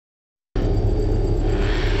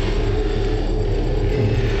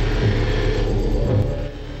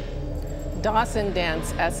Dawson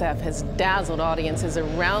Dance SF has dazzled audiences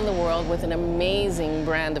around the world with an amazing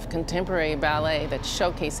brand of contemporary ballet that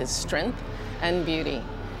showcases strength and beauty.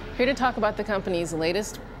 Here to talk about the company's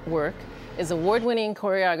latest work is award-winning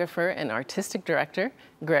choreographer and artistic director,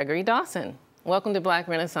 Gregory Dawson. Welcome to Black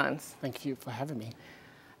Renaissance. Thank you for having me.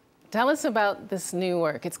 Tell us about this new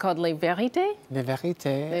work. It's called Les Vérités? Les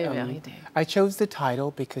Vérités. Les Vérités. I chose the title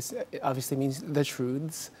because it obviously means the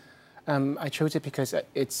truths. I chose it because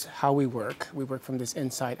it's how we work. We work from this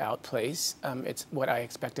inside-out place. It's what I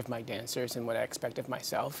expect of my dancers and what I expect of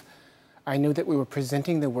myself. I knew that we were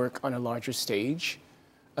presenting the work on a larger stage.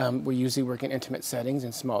 We usually work in intimate settings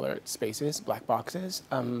in smaller spaces, black boxes,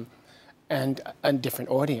 and a different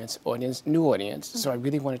new audience. So I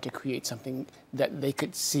really wanted to create something that they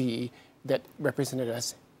could see that represented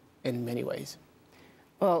us in many ways.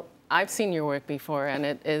 Well, I've seen your work before, and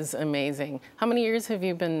it is amazing. How many years have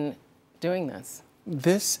you been doing this?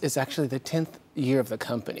 This is actually the 10th year of the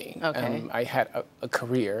company. Okay. I had a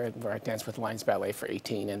career where I danced with Lions Ballet for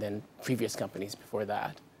 18, and then previous companies before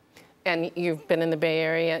that. And you've been in the Bay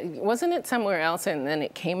Area. Wasn't it somewhere else and then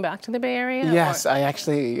it came back to the Bay Area? Yes, or? I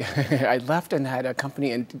actually, I left and had a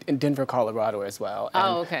company in Denver, Colorado as well. And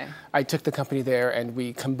oh, okay. I took the company there and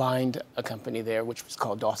we combined a company there which was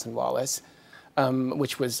called Dawson Wallace,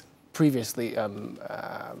 which was previously,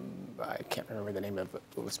 I can't remember the name of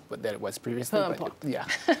it was previously, but yeah.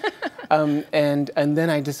 And then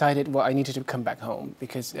I decided, well, I needed to come back home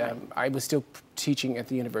because I was still teaching at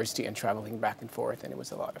the university and traveling back and forth, and it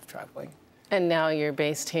was a lot of traveling. And now you're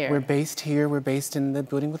based here? We're based here. We're based in the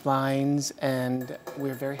building with lines, and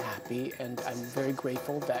we're very happy, and I'm very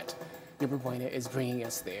grateful that Jan Mabry is bringing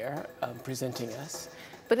us there, presenting us.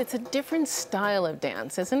 But it's a different style of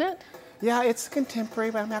dance, isn't it? Yeah, it's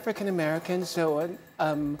contemporary, but I'm African American, so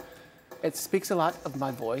it speaks a lot of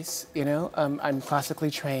my voice, you know. I'm classically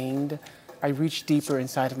trained. I reach deeper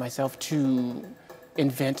inside of myself to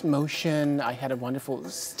invent motion. I had a wonderful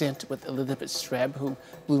stint with Elizabeth Streb, who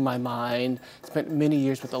blew my mind. Spent many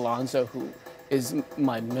years with Alonzo, who is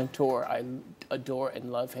my mentor. I adore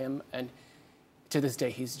and love him, and to this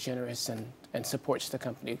day, he's generous and supports the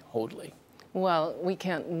company wholly. Well, we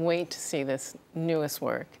can't wait to see this newest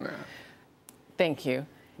work. Yeah. Thank you.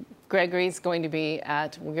 Gregory's going to be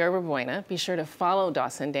at Jan Mabry. Be sure to follow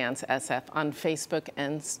Dawson Dance SF on Facebook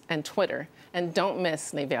and Twitter. And don't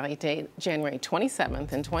miss Les Vérités, January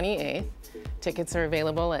 27th and 28th. Tickets are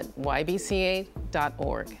available at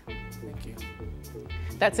ybca.org. Thank you.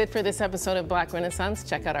 That's it for this episode of Black Renaissance.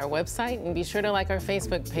 Check out our website and be sure to like our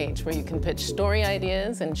Facebook page where you can pitch story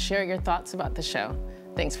ideas and share your thoughts about the show.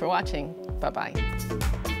 Thanks for watching. Bye-bye.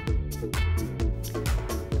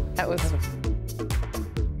 That was